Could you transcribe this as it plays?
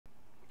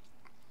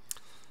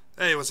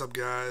Hey, what's up,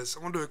 guys?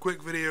 I want to do a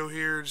quick video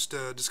here, just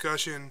a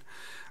discussion.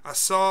 I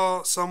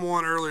saw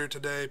someone earlier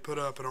today put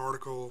up an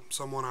article,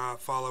 someone I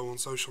follow on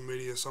social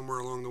media somewhere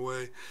along the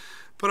way,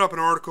 put up an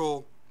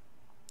article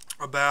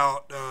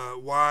about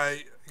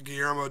why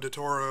Guillermo del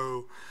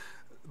Toro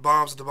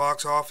bombs at the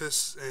box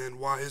office and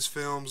why his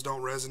films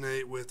don't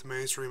resonate with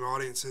mainstream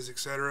audiences,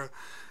 etc.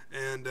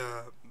 And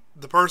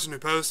the person who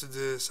posted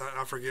this,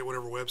 I forget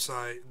whatever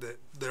website that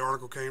the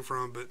article came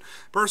from, but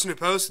the person who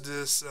posted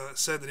this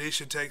said that he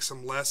should take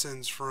some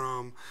lessons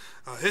from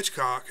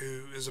Hitchcock,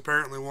 who is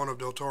apparently one of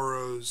Del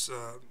Toro's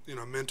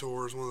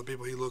mentors, one of the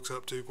people he looks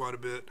up to quite a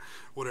bit,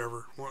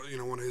 whatever,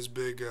 one of his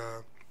big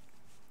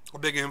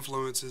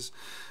influences.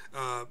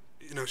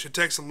 Should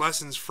take some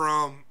lessons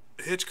from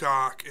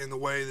Hitchcock in the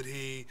way that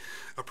he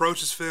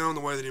approaches film,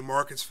 the way that he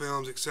markets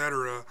films,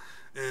 etc.,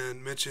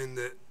 and mentioned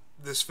that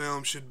this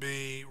film should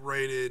be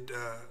rated,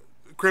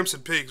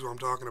 Crimson Peak is what I'm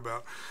talking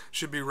about,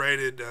 should be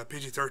rated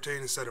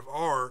PG-13 instead of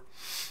R.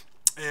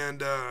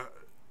 And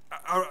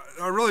I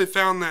really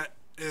found that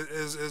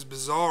as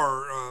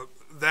bizarre,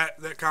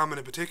 that comment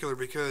in particular,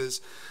 because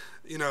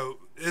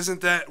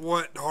isn't that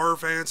what horror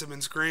fans have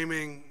been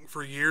screaming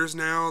for years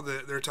now,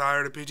 that they're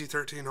tired of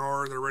PG-13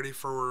 horror, they're ready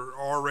for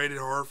R-rated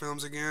horror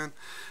films again?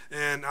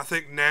 And I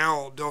think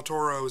now Del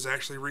Toro has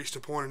actually reached a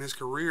point in his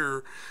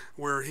career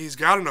where he's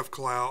got enough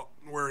clout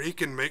where he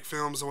can make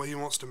films the way he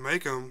wants to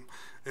make them,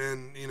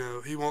 and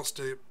he wants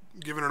to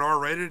give it an R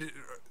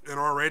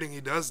rating, he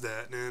does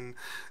that, and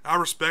I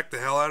respect the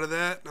hell out of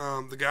that.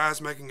 The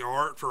guy's making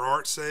art for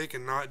art's sake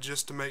and not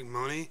just to make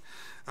money.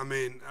 I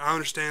mean, I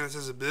understand this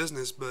as a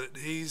business, but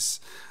he's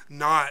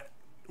not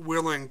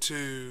willing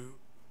to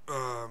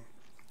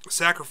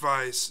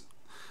sacrifice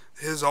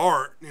his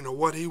art,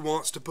 what he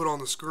wants to put on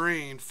the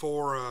screen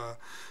for a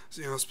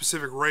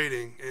specific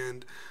rating.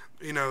 And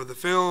the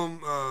film,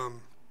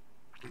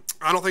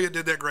 I don't think it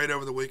did that great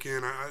over the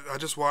weekend. I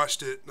just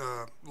watched it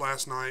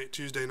last night,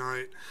 Tuesday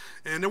night,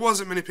 and there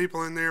wasn't many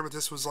people in there, but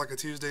this was like a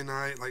Tuesday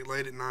night, like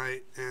late at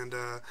night, and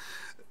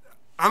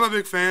I'm a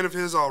big fan of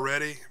his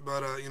already,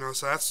 but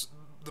so that's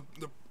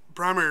the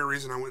primary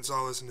reason I went and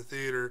saw this in the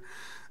theater.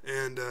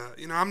 And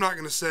I'm not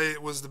going to say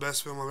it was the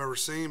best film I've ever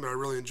seen, but I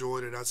really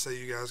enjoyed it. I'd say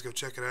you guys go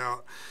check it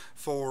out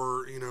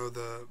for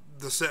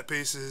the set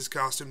pieces,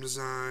 costume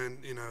design,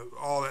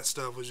 all that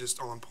stuff was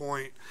just on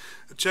point.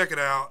 Check it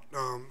out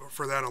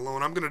for that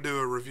alone. I'm going to do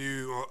a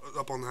review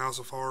up on the House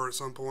of Horror at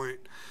some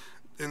point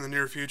in the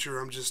near future.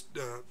 I'm just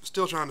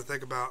still trying to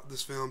think about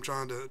this film,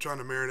 trying to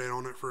marinate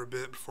on it for a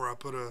bit before I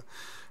put a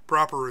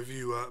proper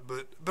review up.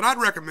 But I'd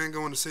recommend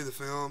going to see the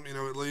film,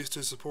 at least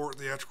to support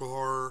theatrical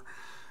horror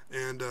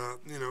and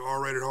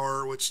R-rated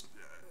horror, which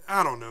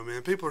I don't know,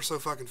 man. People are so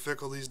fucking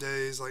fickle these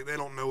days. Like, they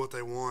don't know what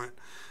they want.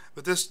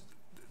 But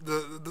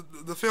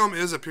the film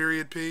is a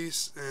period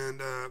piece,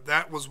 and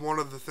that was one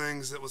of the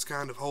things that was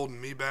kind of holding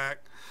me back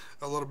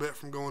a little bit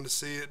from going to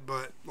see it.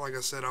 But like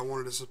I said, I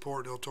wanted to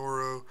support Del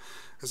Toro,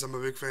 as I'm a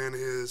big fan of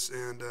his.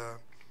 And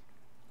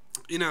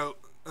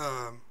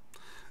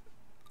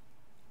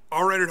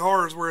R-rated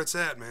horror is where it's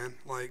at, man.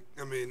 Like,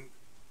 I mean,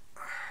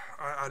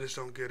 I just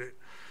don't get it.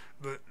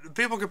 But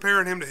people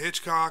comparing him to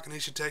Hitchcock, and he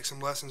should take some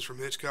lessons from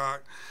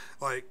Hitchcock,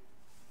 like,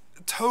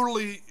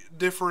 totally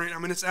different. I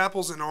mean, it's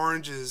apples and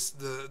oranges,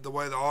 the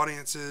way the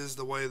audience is,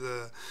 the way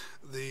the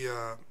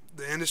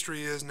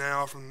industry is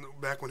now from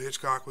back when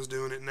Hitchcock was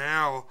doing it.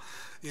 Now,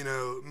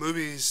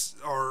 movies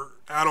are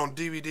out on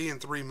DVD in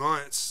 3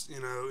 months,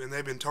 and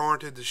they've been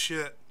torrented to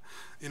shit,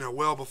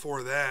 well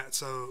before that.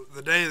 So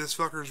the day this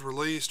fucker's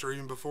released, or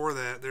even before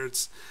that,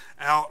 it's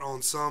out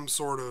on some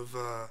sort of,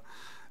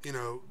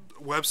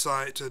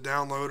 website to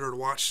download or to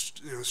watch,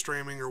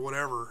 streaming or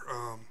whatever.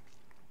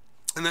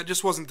 And that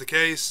just wasn't the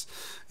case,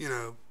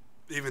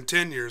 even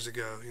 10 years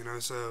ago,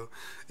 so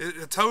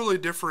it's totally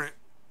different.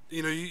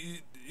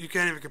 You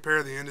can't even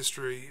compare the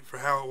industry for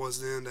how it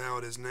was then to how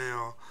it is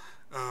now.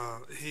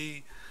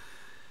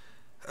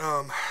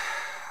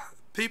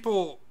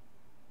 People,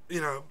 I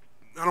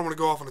don't want to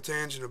go off on a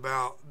tangent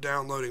about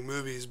downloading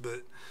movies,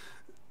 but,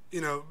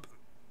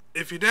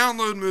 if you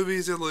download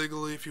movies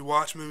illegally, if you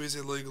watch movies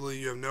illegally,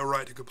 you have no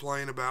right to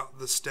complain about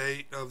the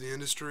state of the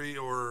industry,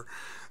 or,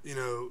 you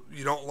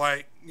don't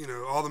like,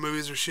 all the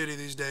movies are shitty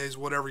these days,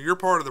 whatever. You're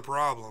part of the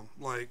problem.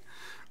 Like,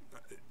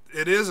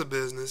 it is a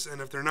business, and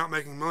if they're not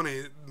making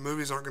money,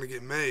 movies aren't going to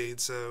get made.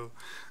 So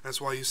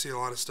that's why you see a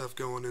lot of stuff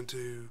going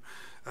into,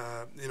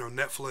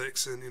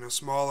 Netflix and,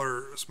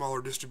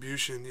 smaller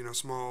distribution,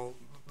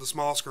 the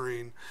small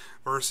screen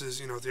versus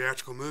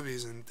theatrical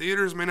movies. And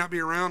theaters may not be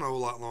around a whole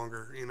lot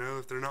longer.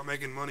 If they're not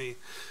making money,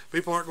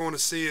 people aren't going to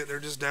see it. They're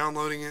just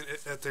downloading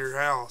it at their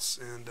house.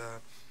 And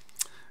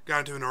got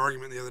into an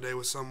argument the other day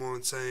with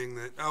someone saying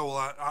that, oh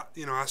well,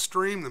 I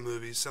stream the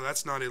movies, so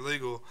that's not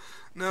illegal.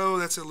 No,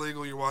 that's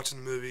illegal. You're watching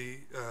a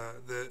movie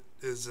that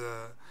is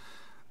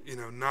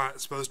not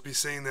supposed to be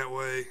seen that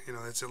way.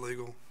 That's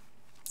illegal.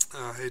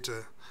 Hate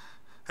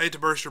to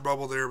burst your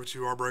bubble there, but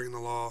you are breaking the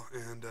law.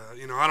 And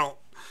I don't.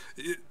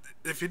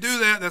 If you do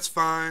that, that's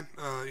fine.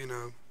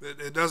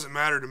 It doesn't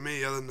matter to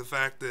me, other than the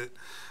fact that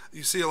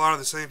you see a lot of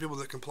the same people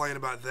that complain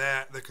about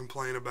that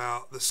complain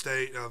about the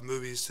state of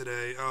movies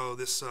today. Oh,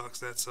 this sucks,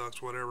 that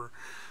sucks, whatever.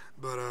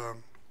 But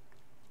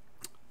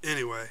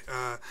anyway,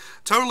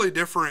 totally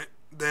different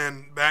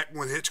than back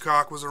when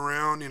Hitchcock was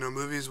around. You know,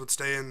 movies would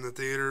stay in the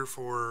theater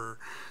for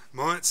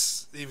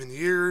months, even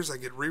years. They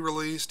get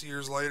re-released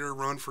years later,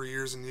 run for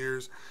years and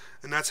years,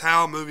 and that's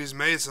how movies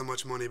made so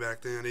much money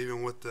back then,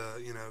 even with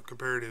the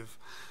comparative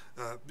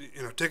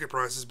ticket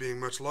prices being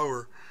much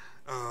lower.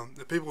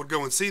 That people would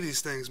go and see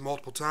these things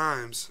multiple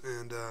times,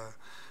 and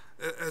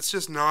it's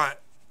just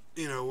not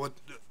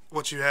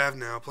what you have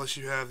now. Plus,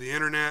 you have the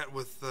internet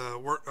with the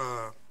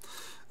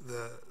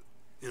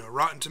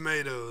Rotten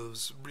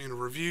Tomatoes,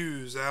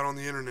 reviews out on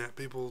the internet,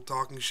 people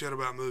talking shit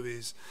about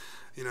movies.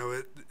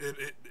 It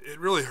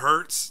really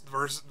hurts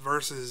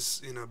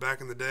versus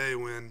back in the day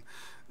when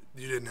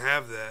you didn't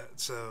have that.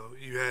 So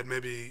you had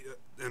maybe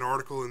an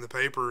article in the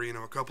paper,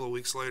 a couple of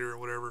weeks later or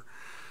whatever.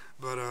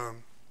 But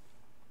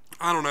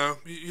I don't know.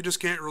 You just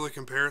can't really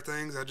compare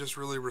things. I just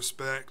really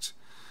respect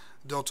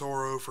Del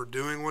Toro for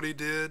doing what he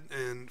did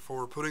and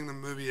for putting the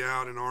movie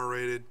out in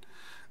R-rated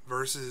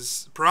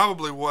versus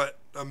probably what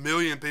a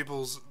million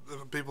people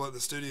at the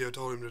studio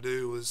told him to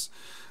do was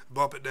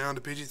bump it down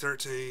to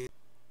PG-13.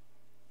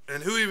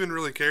 And who even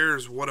really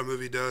cares what a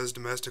movie does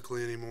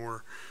domestically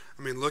anymore?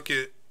 I mean, look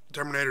at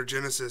Terminator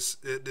Genesis.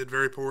 It did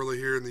very poorly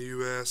here in the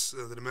U.S.,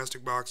 the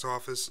domestic box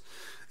office,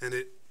 and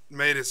it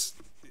made its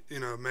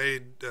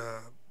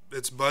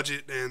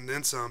budget and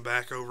then some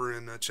back over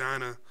in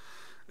China.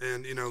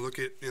 And look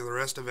at the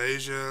rest of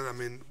Asia. I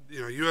mean,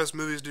 U.S.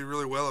 movies do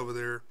really well over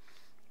there.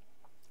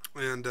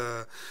 And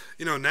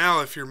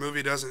now if your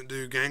movie doesn't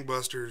do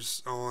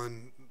gangbusters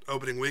on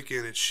opening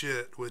weekend, it's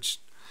shit. Which,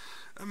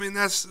 I mean,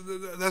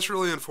 that's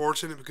really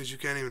unfortunate because you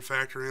can't even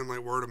factor in like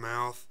word of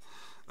mouth.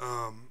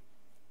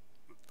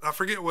 I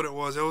forget what it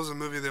was. It was a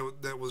movie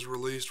that was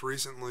released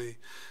recently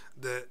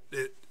that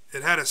it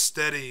had a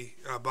steady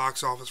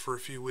box office for a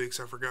few weeks.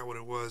 I forgot what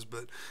it was,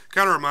 but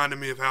kind of reminded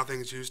me of how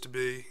things used to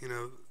be.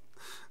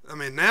 I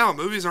mean, now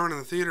movies aren't in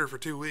the theater for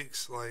 2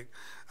 weeks. Like,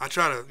 I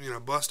try to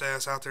bust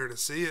ass out there to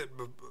see it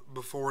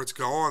before it's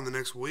gone the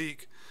next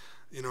week.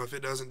 If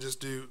it doesn't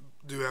just do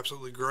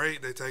absolutely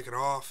great, they take it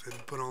off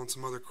and put on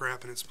some other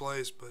crap in its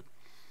place. But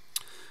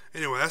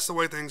anyway, that's the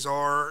way things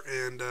are.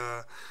 And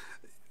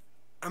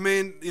I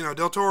mean,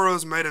 Del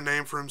Toro's made a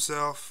name for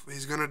himself.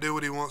 He's gonna do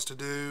what he wants to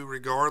do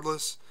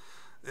regardless.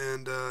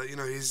 And he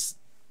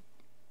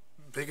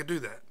could do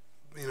that.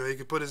 He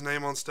could put his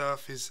name on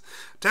stuff. He's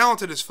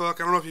talented as fuck.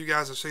 I don't know if you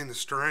guys have seen The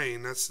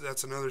Strain.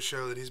 That's another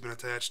show that he's been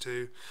attached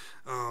to.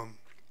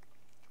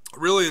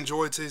 Really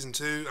enjoyed season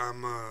 2.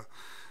 I'm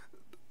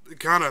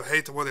kind of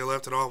hate the way they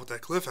left it off with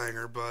that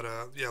cliffhanger, but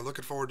yeah,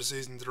 looking forward to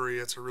season 3.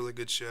 It's a really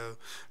good show.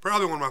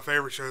 Probably one of my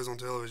favorite shows on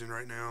television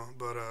right now.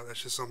 But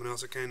that's just something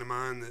else that came to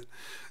mind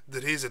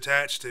that he's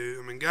attached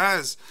to. I mean,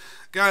 guys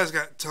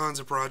got tons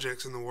of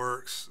projects in the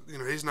works.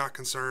 He's not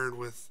concerned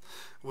with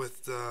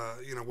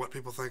what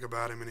people think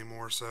about him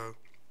anymore. So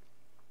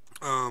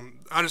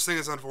I just think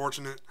it's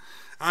unfortunate.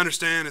 I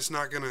understand it's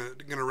not gonna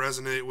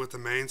resonate with the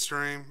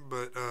mainstream,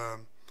 but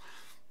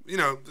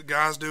the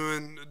guy's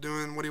doing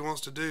what he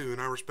wants to do,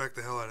 and I respect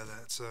the hell out of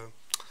that. So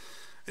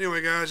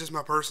anyway, guys, just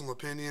my personal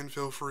opinion.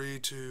 Feel free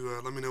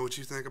to let me know what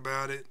you think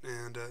about it,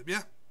 and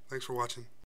yeah, thanks for watching.